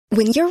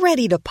When you're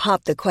ready to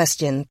pop the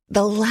question,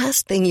 the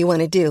last thing you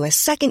want to do is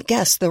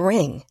second-guess the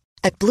ring.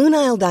 At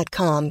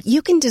BlueNile.com,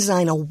 you can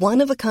design a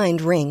one-of-a-kind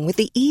ring with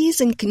the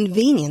ease and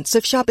convenience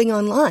of shopping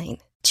online.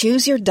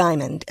 Choose your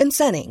diamond and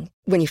setting.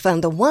 When you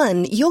find the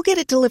one, you'll get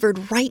it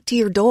delivered right to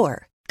your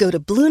door. Go to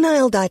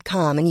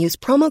BlueNile.com and use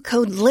promo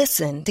code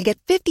LISTEN to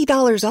get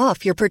 $50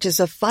 off your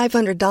purchase of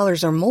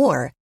 $500 or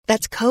more.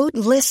 That's code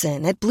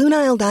LISTEN at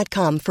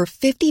BlueNile.com for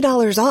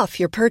 $50 off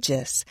your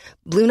purchase.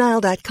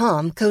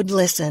 BlueNile.com, code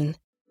LISTEN.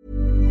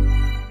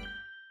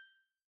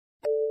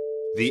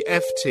 The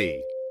FT.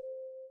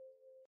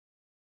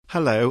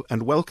 Hello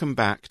and welcome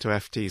back to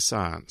FT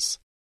Science.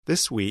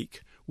 This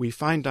week, we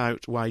find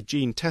out why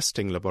gene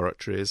testing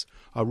laboratories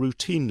are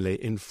routinely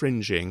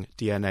infringing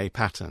DNA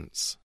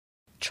patents.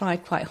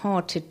 Tried quite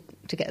hard to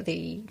get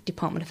the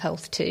Department of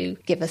Health to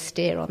give a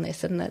steer on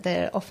this, and that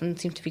they often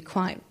seem to be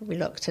quite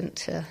reluctant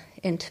to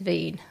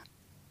intervene.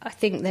 I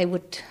think they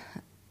would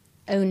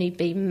only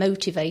be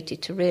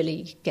motivated to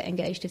really get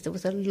engaged if there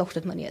was a lot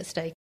of money at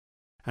stake.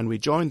 And we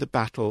joined the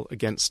battle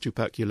against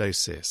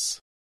tuberculosis.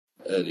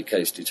 Early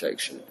case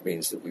detection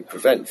means that we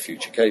prevent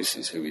future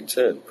cases, who in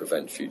turn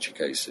prevent future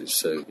cases.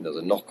 So,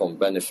 the knock-on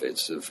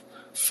benefits of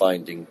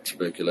finding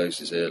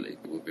tuberculosis early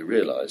will be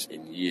realised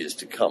in years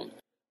to come.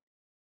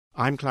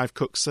 I'm Clive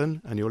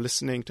Cookson, and you're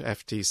listening to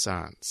FT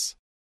Science.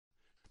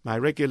 My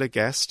regular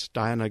guest,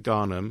 Diana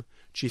Garnham,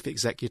 Chief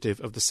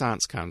Executive of the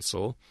Science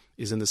Council,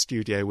 is in the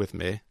studio with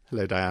me.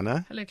 Hello,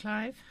 Diana. Hello,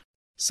 Clive.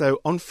 So,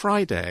 on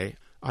Friday,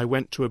 I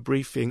went to a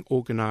briefing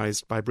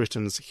organised by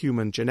Britain's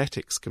Human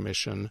Genetics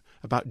Commission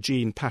about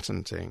gene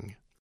patenting.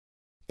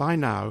 By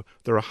now,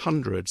 there are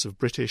hundreds of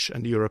British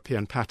and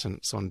European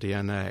patents on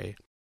DNA,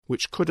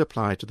 which could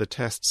apply to the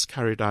tests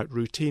carried out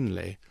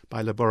routinely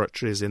by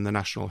laboratories in the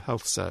National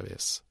Health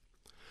Service.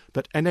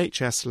 But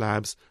NHS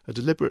labs are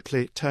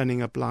deliberately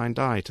turning a blind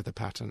eye to the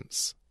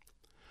patents.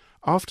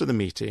 After the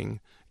meeting,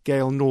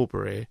 Gail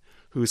Norbury,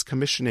 who is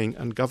Commissioning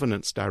and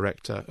Governance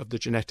Director of the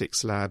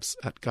Genetics Labs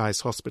at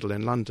Guy's Hospital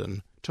in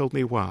London, told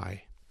me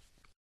why.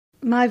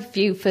 My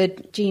view for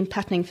gene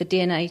patenting for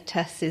DNA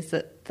tests is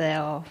that they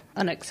are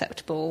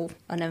unacceptable,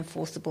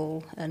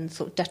 unenforceable, and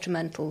sort of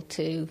detrimental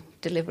to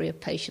delivery of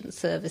patient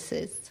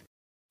services.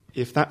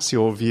 If that's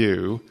your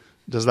view,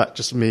 does that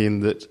just mean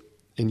that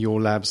in your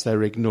labs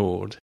they're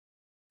ignored?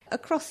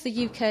 Across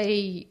the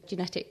UK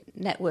genetic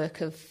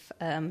network of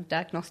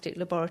diagnostic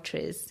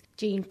laboratories,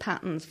 gene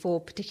patents for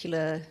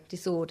particular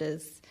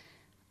disorders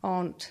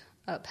aren't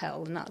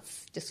upheld, and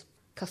that's just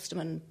custom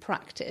and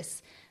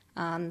practice.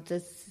 And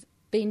there's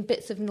been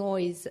bits of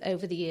noise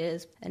over the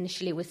years,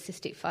 initially with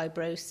cystic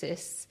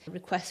fibrosis, a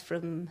request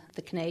from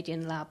the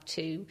Canadian lab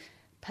to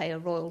pay a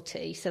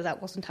royalty, so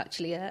that wasn't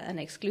actually an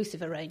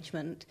exclusive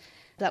arrangement.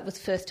 That was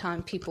the first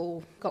time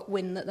people got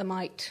wind that there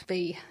might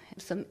be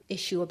some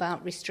issue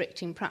about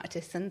restricting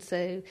practice, and so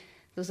there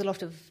was a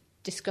lot of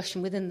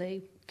discussion within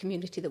the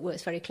community that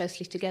works very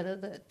closely together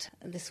that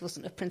this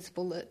wasn't a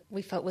principle that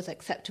we felt was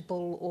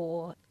acceptable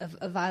or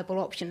a viable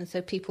option, and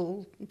so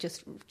people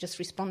just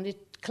responded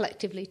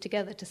collectively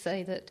together to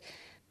say that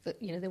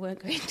they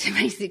weren't going to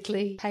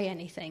basically pay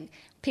anything.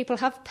 People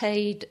have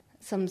paid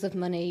sums of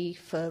money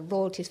for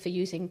royalties for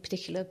using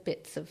particular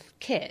bits of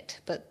kit,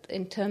 but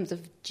in terms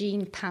of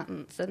gene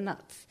patents, and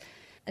that's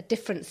a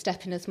different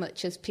step in as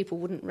much as people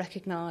wouldn't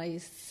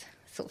recognise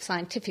sort of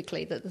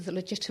scientifically that there's a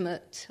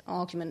legitimate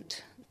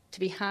argument to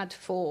be had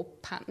for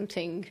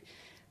patenting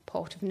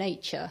part of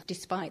nature,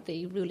 despite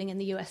the ruling in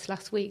the US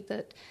last week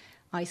that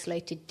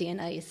isolated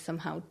DNA is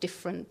somehow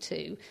different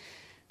to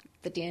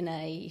the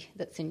DNA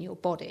that's in your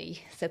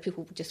body. So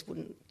people just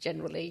wouldn't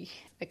generally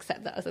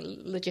accept that as a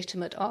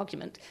legitimate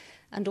argument.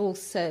 And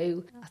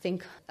also, I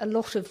think a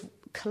lot of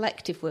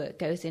collective work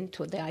goes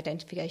into the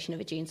identification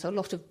of a gene. So a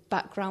lot of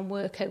background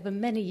work over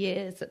many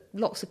years that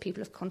lots of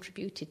people have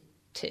contributed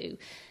to,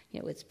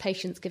 with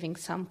patients giving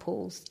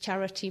samples,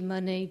 charity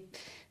money,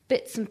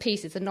 bits and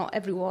pieces, and not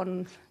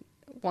everyone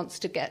wants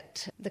to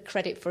get the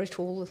credit for it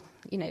all,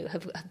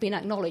 have been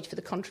acknowledged for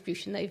the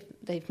contribution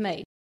they've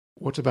made.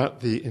 What about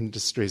the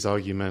industry's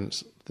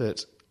argument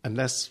that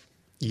unless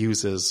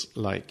users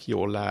like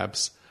your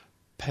labs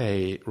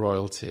pay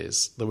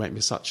royalties, there won't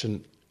be such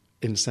an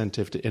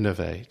incentive to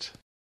innovate?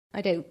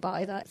 I don't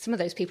buy that. Some of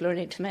those people are in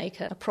it to make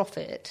a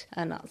profit,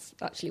 and that's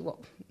actually what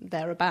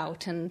they're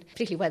about, and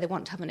particularly where they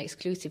want to have an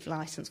exclusive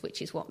licence,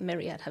 which is what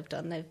Myriad have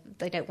done.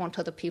 They don't want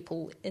other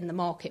people in the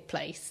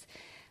marketplace.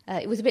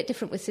 It was a bit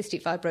different with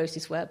cystic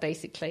fibrosis, where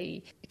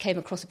basically it came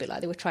across a bit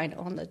like they were trying it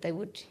on, that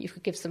you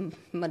could give some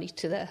money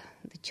to the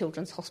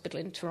Children's Hospital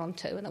in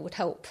Toronto and that would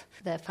help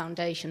their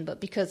foundation. But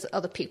because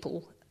other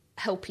people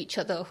help each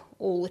other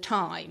all the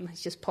time,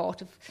 it's just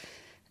part of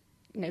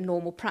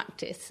normal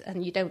practice,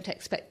 and you don't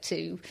expect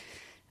to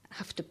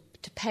have to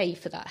pay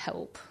for that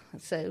help.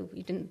 So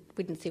we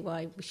didn't see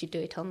why we should do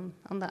it on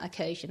that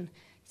occasion.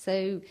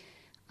 So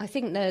I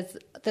think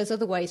there's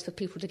other ways for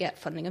people to get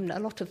funding. I mean, a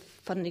lot of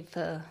funding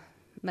for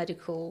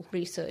medical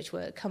research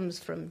work comes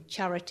from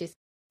charities.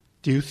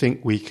 Do you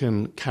think we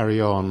can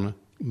carry on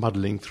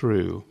muddling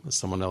through, as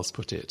someone else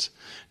put it,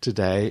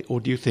 today? Or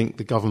do you think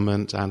the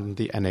government and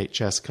the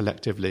NHS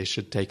collectively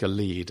should take a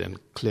lead in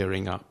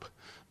clearing up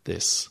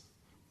this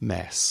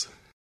mess?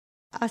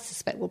 I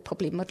suspect we'll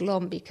probably muddle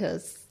on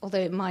because, although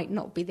it might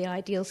not be the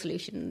ideal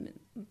solution,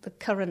 the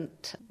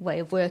current way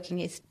of working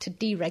is to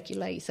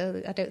deregulate.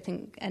 So I don't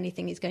think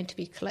anything is going to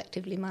be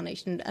collectively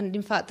managed. And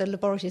in fact, the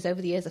laboratories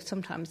over the years have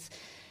sometimes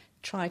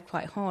tried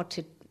quite hard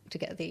to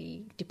get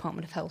the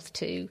Department of Health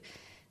to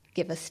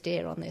give a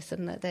steer on this,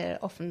 and that they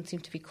often seem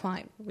to be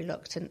quite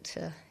reluctant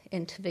to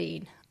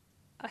intervene.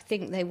 I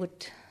think they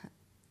would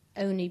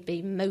only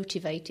be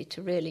motivated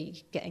to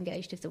really get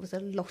engaged if there was a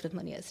lot of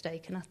money at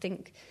stake, and I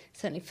think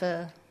certainly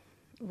for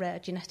rare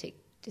genetic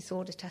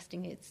disorder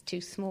testing it's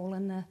too small,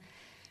 and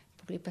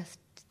probably best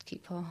to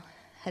keep our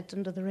heads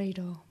under the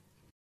radar.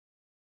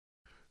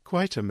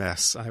 Quite a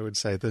mess, I would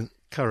say, the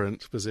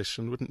current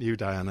position, wouldn't you,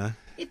 Diana?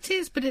 It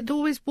is, but it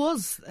always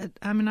was.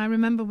 I mean, I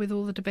remember with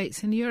all the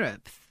debates in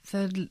Europe,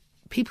 the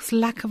people's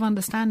lack of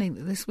understanding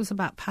that this was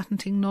about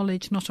patenting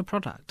knowledge, not a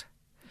product.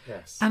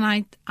 Yes. And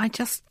I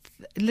just,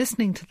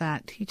 listening to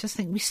that, you just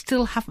think we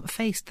still haven't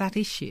faced that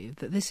issue,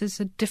 that this is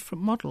a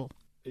different model.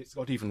 It's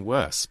got even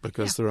worse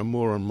because there are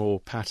more and more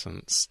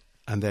patents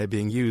and they're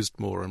being used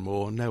more and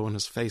more. No one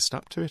has faced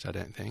up to it, I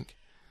don't think.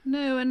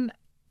 No, and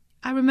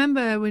I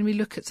remember when we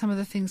look at some of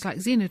the things like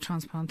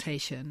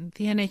xenotransplantation,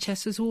 the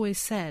NHS has always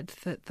said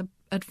that the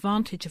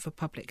advantage of a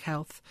public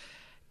health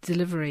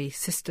delivery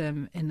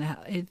system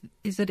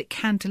is that it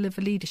can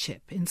deliver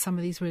leadership in some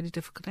of these really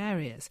difficult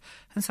areas.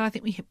 And so I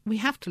think we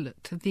have to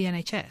look to the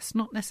NHS,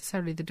 not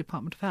necessarily the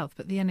Department of Health,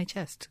 but the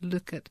NHS to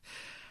look at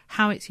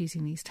how it's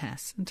using these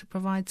tests and to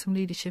provide some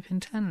leadership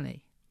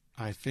internally.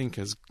 I think,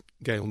 as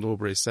Gail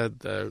Norbury said,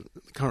 though,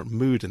 the current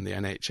mood in the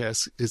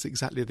NHS is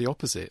exactly the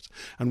opposite.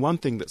 And one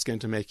thing that's going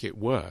to make it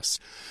worse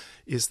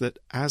is that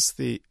as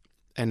the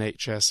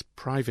NHS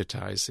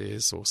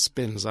privatises or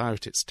spins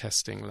out its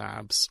testing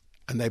labs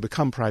and they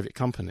become private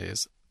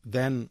companies,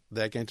 then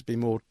they're going to be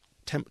more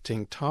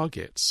tempting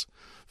targets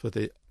for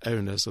the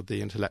owners of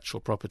the intellectual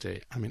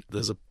property. I mean,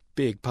 there's a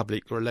big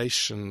public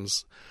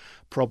relations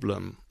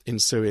problem in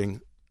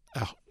suing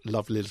a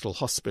lovely little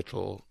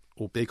hospital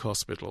or big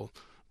hospital,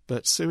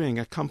 but suing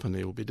a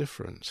company will be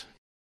different.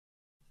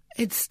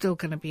 It's still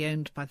going to be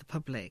owned by the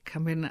public. I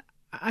mean,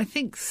 I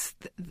think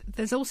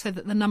there's also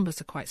that the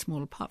numbers are quite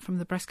small. Apart from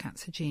the breast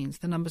cancer genes,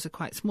 the numbers are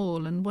quite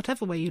small. And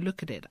whatever way you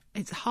look at it,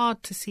 it's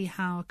hard to see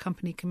how a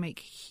company can make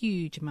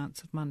huge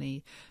amounts of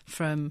money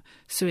from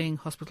suing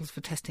hospitals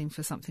for testing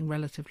for something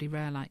relatively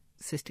rare like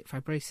cystic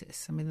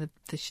fibrosis. I mean,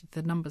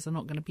 the numbers are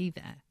not going to be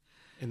there.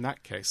 In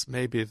that case,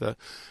 maybe the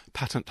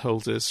patent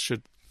holders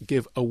should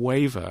give a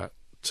waiver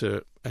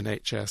to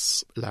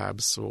NHS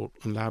labs or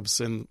labs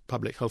in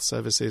public health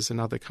services in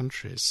other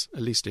countries,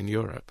 at least in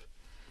Europe.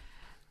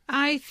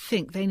 I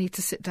think they need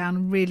to sit down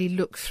and really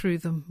look through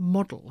the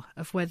model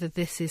of whether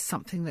this is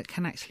something that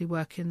can actually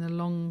work in the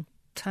long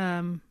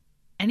term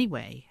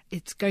anyway.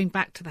 It's going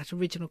back to that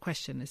original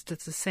question, is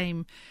does the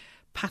same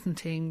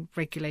patenting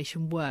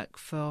regulation work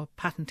for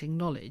patenting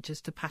knowledge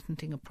as to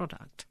patenting a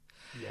product?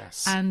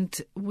 Yes.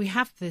 And we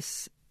have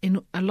this in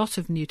a lot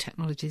of new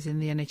technologies in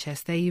the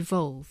NHS. They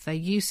evolve. Their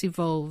use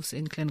evolves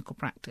in clinical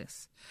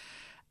practice.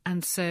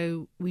 And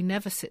so we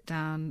never sit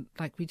down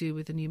like we do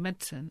with a new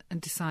medicine and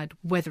decide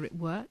whether it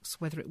works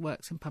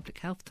in public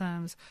health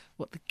terms,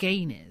 what the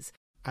gain is.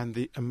 And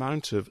the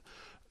amount of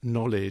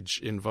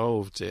knowledge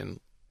involved in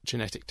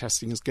genetic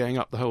testing is going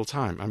up the whole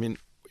time. I mean,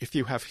 if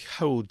you have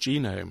whole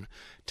genome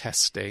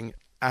testing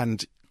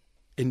and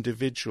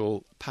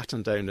individual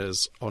patent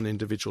owners on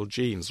individual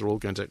genes are all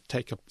going to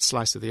take a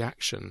slice of the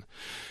action,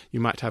 you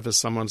might have, as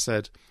someone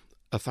said,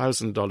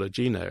 $1,000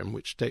 genome,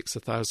 which costs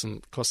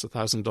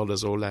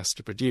 $1,000 or less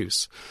to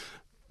produce.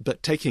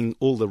 But taking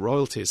all the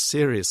royalties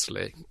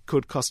seriously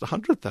could cost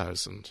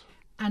 $100,000.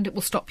 And it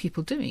will stop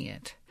people doing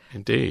it.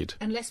 Indeed.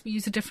 Unless we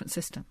use a different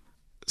system.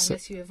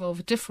 Unless you evolve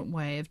a different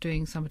way of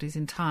doing somebody's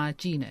entire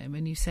genome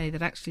and you say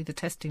that actually the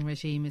testing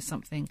regime is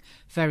something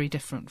very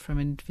different from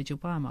individual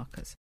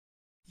biomarkers.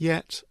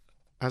 Yet,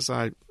 as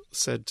I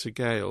said to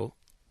Gail,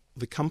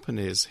 the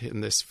companies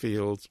in this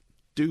field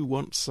do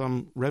want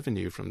some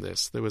revenue from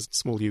this. There was a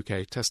small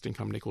UK testing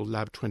company called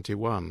Lab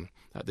 21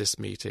 at this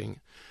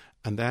meeting,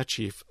 and their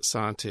chief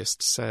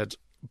scientist said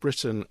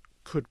Britain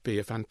could be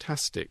a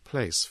fantastic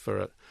place for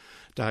a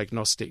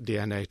diagnostic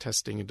DNA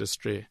testing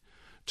industry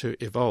to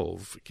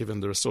evolve,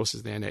 given the resources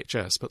of the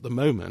NHS. But at the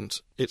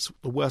moment, it's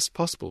the worst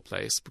possible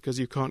place because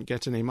you can't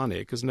get any money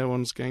because no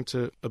one's going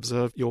to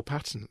observe your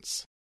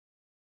patents.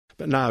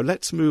 But now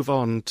let's move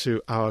on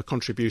to our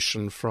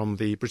contribution from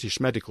the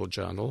British Medical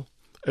Journal.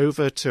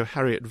 Over to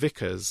Harriet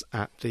Vickers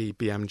at the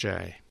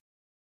BMJ.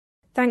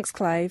 Thanks,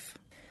 Clive.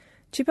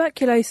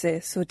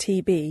 Tuberculosis, or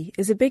TB,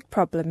 is a big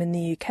problem in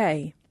the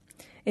UK.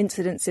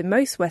 Incidence in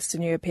most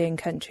Western European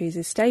countries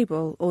is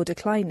stable or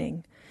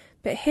declining,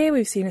 but here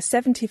we've seen a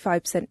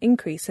 75%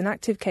 increase in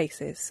active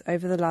cases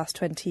over the last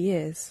 20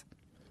 years.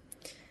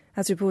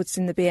 As reported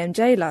in the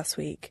BMJ last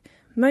week,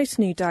 most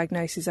new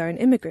diagnoses are in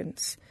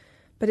immigrants,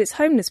 But it's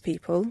homeless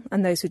people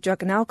and those with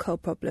drug and alcohol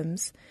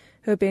problems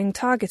who are being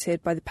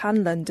targeted by the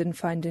Pan-London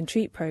Find and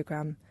Treat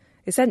programme,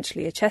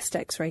 essentially a chest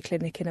X-ray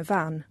clinic in a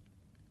van.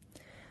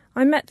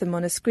 I met them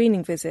on a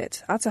screening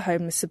visit at a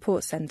homeless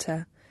support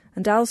centre,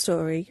 and Al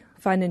Story,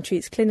 Find and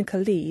Treat's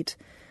clinical lead,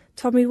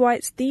 told me why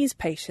it's these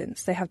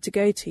patients they have to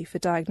go to for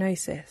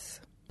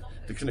diagnosis.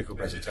 The clinical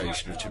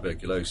presentation of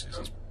tuberculosis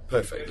is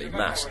perfectly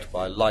masked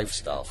by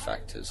lifestyle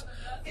factors.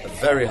 A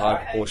very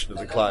high proportion of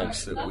the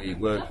clients that we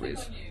work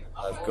with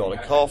have got a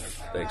cough,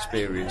 they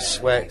experience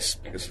sweats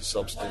because of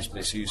substance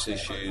misuse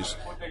issues,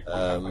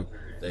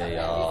 they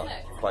are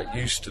quite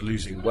used to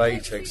losing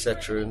weight,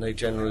 etc., and they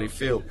generally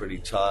feel pretty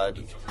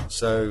tired,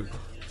 so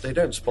they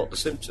don't spot the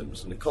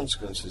symptoms, and the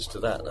consequences to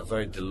that are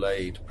very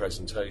delayed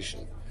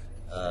presentation.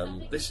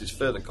 This is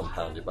further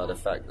compounded by the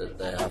fact that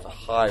they have a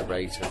high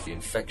rate of the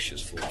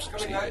infectious forms of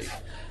TB,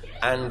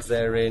 and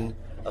they're in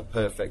a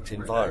perfect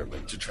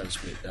environment to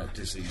transmit that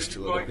disease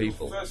to other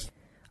people.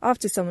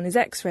 After someone is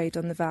x-rayed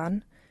on the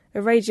van, a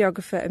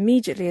radiographer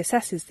immediately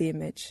assesses the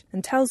image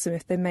and tells them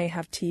if they may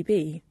have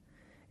TB.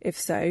 If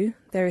so,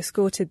 they're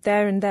escorted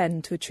there and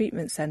then to a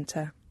treatment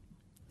centre.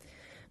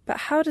 But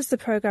how does the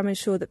programme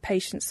ensure that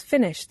patients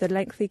finish the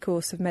lengthy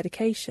course of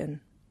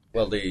medication?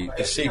 Well, the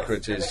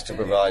secret is to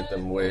provide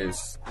them with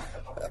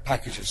a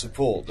package of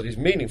support that is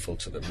meaningful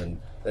to them,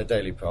 and their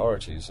daily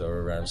priorities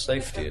are around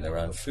safety and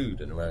around food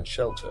and around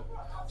shelter.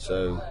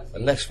 So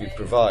unless we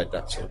provide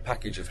that sort of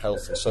package of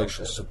health and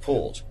social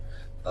support,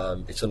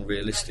 it's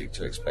unrealistic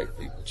to expect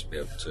people to be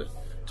able to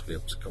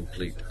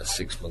complete a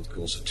 6-month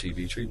course of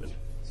TB treatment.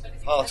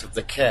 Part of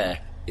the care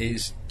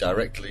is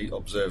directly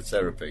observed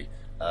therapy.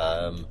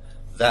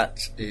 That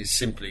is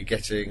simply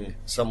getting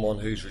someone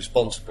who's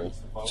responsible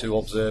to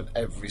observe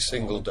every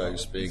single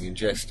dose being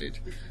ingested.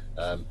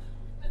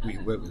 We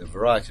can work with a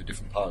variety of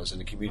different partners in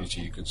the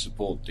community who can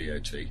support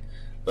DOT,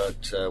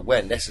 but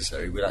where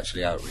necessary, we'll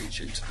actually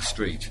outreach into the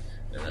street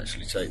and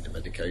actually take the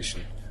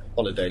medication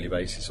on a daily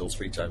basis or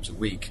 3 times a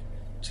week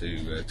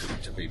to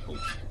people.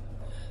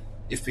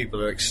 If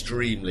people are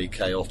extremely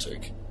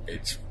chaotic,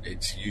 it's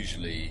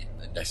usually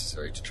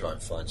necessary to try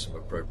and find some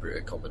appropriate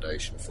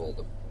accommodation for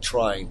them.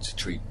 Trying to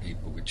treat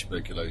people with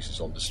tuberculosis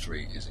on the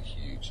street is a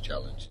huge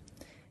challenge.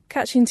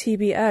 Catching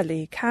TB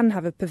early can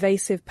have a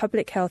pervasive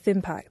public health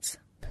impact.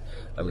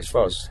 As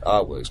far as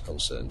our work is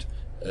concerned,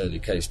 early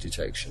case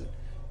detection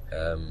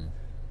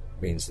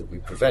means that we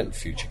prevent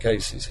future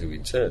cases, who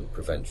in turn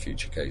prevent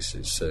future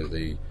cases. So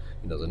the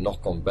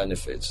knock-on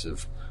benefits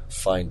of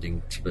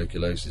finding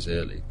tuberculosis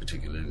early,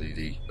 particularly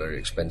the very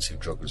expensive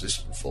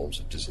drug-resistant forms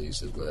of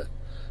disease that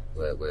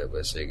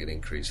we're seeing an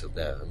increase of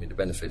now. I mean, the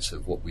benefits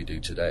of what we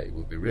do today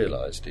will be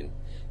realised in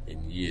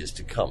years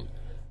to come.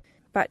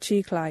 Back to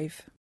you,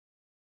 Clive.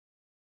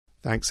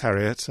 Thanks,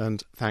 Harriet,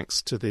 and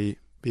thanks to the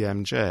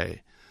BMJ.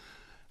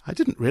 I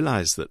didn't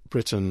realise that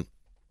Britain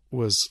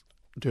was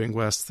doing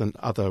worse than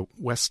other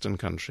Western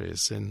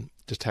countries in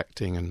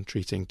detecting and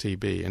treating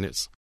TB, and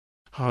it's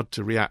hard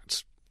to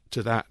react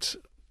to that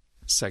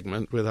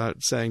segment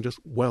without saying just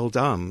well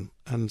done,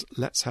 and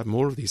let's have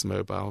more of these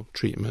mobile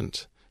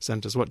treatment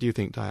centres. What do you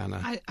think,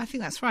 Diana? I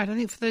think that's right. I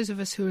think for those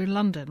of us who are in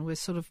London, we're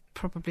sort of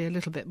probably a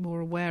little bit more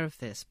aware of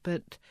this,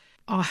 but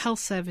our health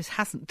service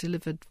hasn't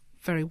delivered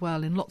very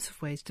well in lots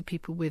of ways to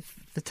people with,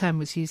 the term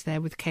was used there,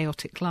 with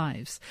chaotic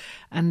lives.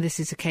 And this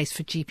is a case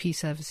for GP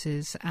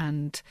services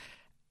and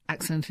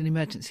accident and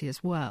emergency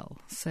as well.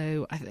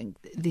 So I think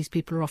these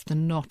people are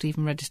often not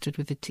even registered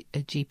with a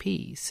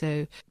GP.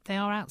 So they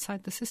are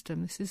outside the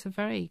system. This is a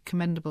very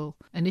commendable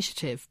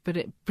initiative, but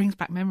it brings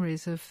back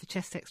memories of the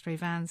chest x-ray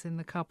vans in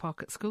the car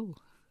park at school.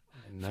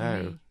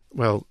 No.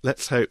 Well,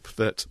 let's hope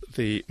that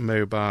the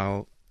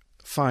mobile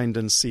Find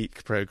and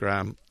Seek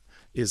programme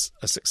is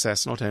a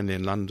success not only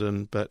in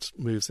London but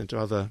moves into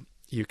other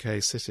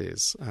UK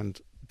cities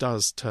and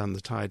does turn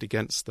the tide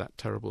against that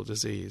terrible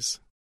disease.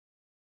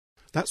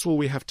 That's all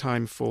we have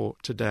time for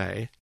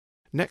today.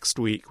 Next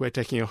week we're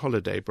taking a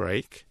holiday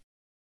break.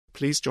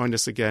 Please join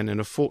us again in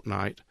a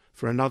fortnight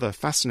for another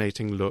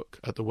fascinating look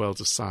at the world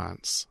of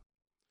science.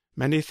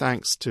 Many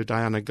thanks to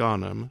Diana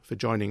Garnham for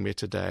joining me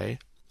today,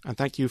 and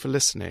thank you for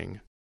listening.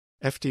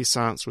 FT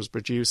Science was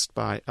produced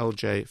by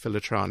LJ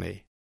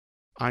Filitrani.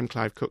 I'm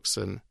Clive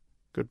Cookson.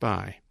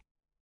 Goodbye.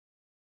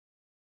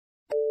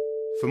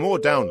 For more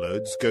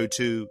downloads, go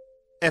to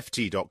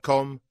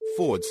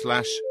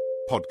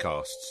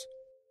ft.com/podcasts.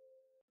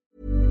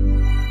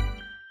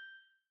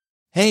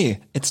 Hey,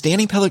 it's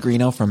Danny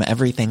Pellegrino from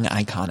Everything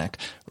Iconic.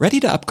 Ready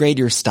to upgrade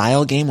your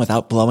style game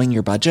without blowing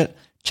your budget?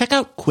 Check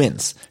out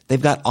Quince. They've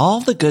got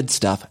all the good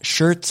stuff,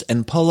 shirts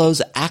and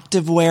polos,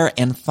 activewear,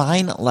 and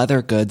fine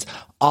leather goods,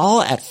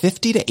 all at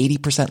 50 to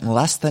 80%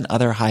 less than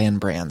other high-end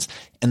brands.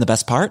 And the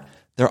best part?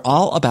 They're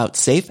all about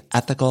safe,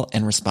 ethical,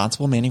 and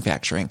responsible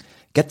manufacturing.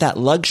 Get that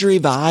luxury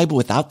vibe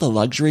without the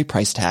luxury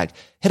price tag.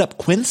 Hit up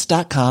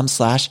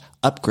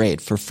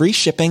quince.com/upgrade for free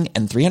shipping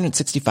and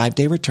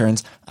 365-day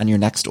returns on your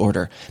next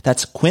order.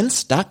 That's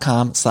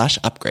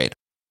quince.com/upgrade.